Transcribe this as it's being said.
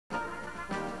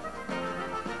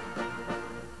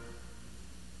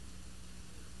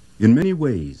In many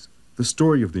ways, the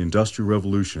story of the Industrial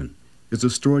Revolution is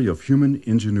a story of human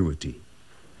ingenuity,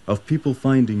 of people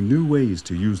finding new ways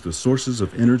to use the sources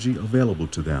of energy available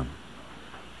to them,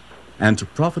 and to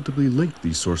profitably link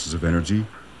these sources of energy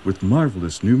with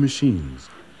marvelous new machines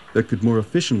that could more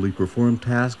efficiently perform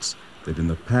tasks that in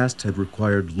the past had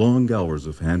required long hours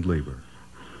of hand labor.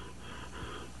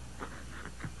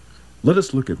 Let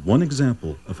us look at one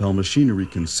example of how machinery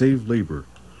can save labor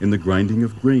in the grinding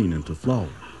of grain into flour.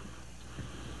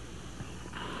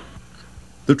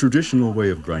 The traditional way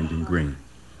of grinding grain,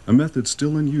 a method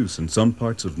still in use in some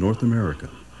parts of North America,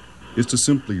 is to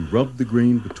simply rub the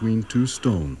grain between two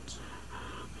stones.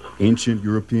 Ancient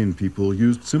European people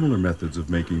used similar methods of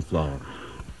making flour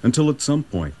until at some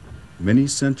point, many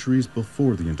centuries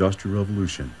before the Industrial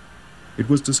Revolution, it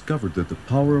was discovered that the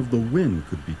power of the wind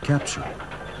could be captured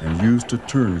and used to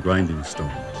turn grinding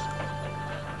stones.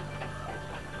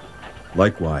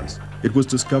 Likewise, it was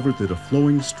discovered that a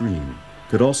flowing stream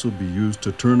could also be used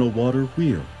to turn a water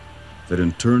wheel that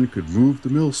in turn could move the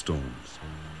millstones.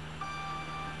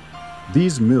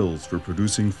 These mills for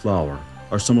producing flour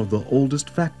are some of the oldest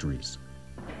factories,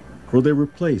 for they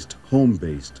replaced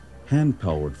home-based,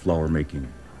 hand-powered flour making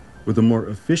with a more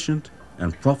efficient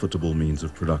and profitable means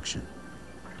of production.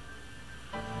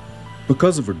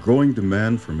 Because of a growing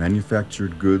demand for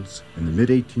manufactured goods in the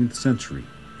mid-18th century,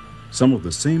 some of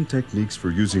the same techniques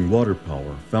for using water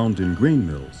power found in grain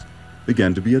mills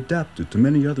began to be adapted to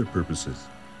many other purposes,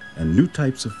 and new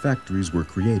types of factories were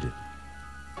created.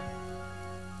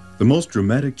 The most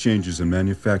dramatic changes in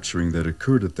manufacturing that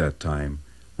occurred at that time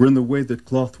were in the way that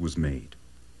cloth was made.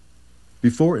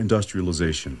 Before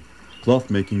industrialization, cloth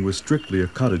making was strictly a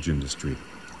cottage industry,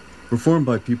 performed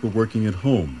by people working at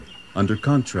home under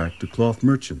contract to cloth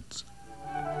merchants.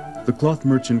 The cloth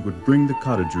merchant would bring the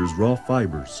cottagers raw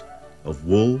fibers of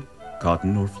wool,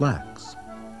 cotton, or flax.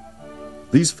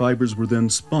 These fibers were then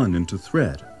spun into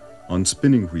thread on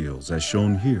spinning wheels as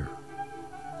shown here.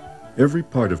 Every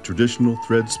part of traditional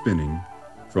thread spinning,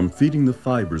 from feeding the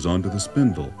fibers onto the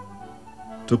spindle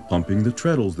to pumping the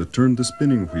treadles that turned the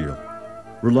spinning wheel,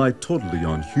 relied totally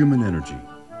on human energy.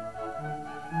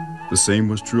 The same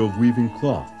was true of weaving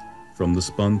cloth from the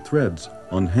spun threads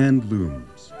on hand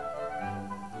looms.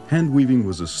 Hand weaving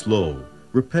was a slow,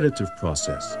 repetitive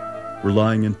process,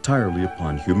 relying entirely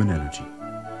upon human energy.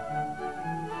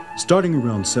 Starting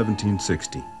around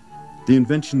 1760, the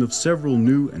invention of several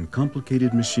new and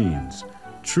complicated machines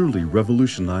truly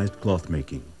revolutionized cloth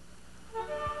making.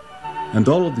 And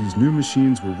all of these new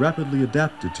machines were rapidly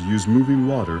adapted to use moving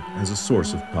water as a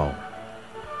source of power.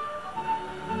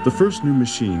 The first new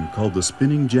machine, called the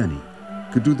spinning jenny,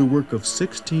 could do the work of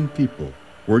 16 people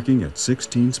working at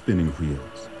 16 spinning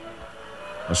wheels.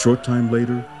 A short time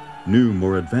later, new,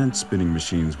 more advanced spinning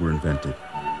machines were invented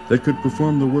that could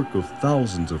perform the work of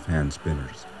thousands of hand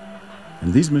spinners.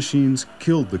 And these machines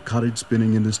killed the cottage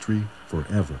spinning industry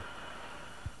forever.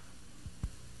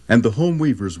 And the home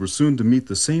weavers were soon to meet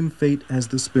the same fate as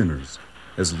the spinners,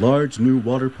 as large new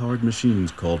water-powered machines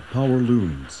called power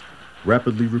looms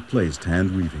rapidly replaced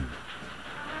hand weaving.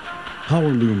 Power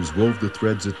looms wove the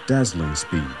threads at dazzling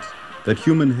speeds that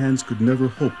human hands could never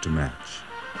hope to match.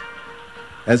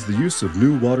 As the use of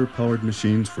new water-powered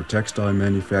machines for textile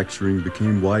manufacturing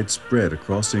became widespread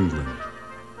across England,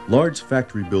 large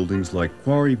factory buildings like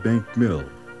Quarry Bank Mill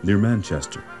near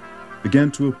Manchester began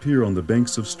to appear on the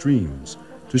banks of streams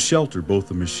to shelter both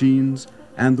the machines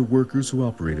and the workers who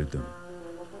operated them.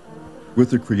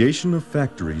 With the creation of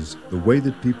factories, the way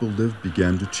that people lived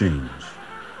began to change.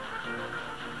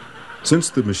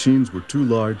 Since the machines were too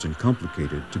large and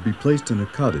complicated to be placed in a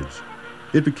cottage,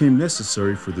 it became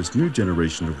necessary for this new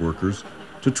generation of workers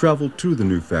to travel to the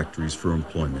new factories for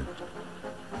employment.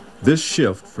 This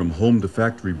shift from home to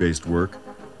factory-based work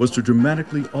was to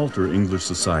dramatically alter English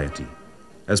society,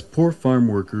 as poor farm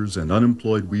workers and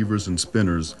unemployed weavers and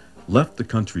spinners left the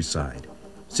countryside,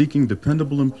 seeking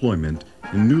dependable employment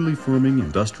in newly forming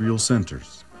industrial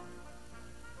centers.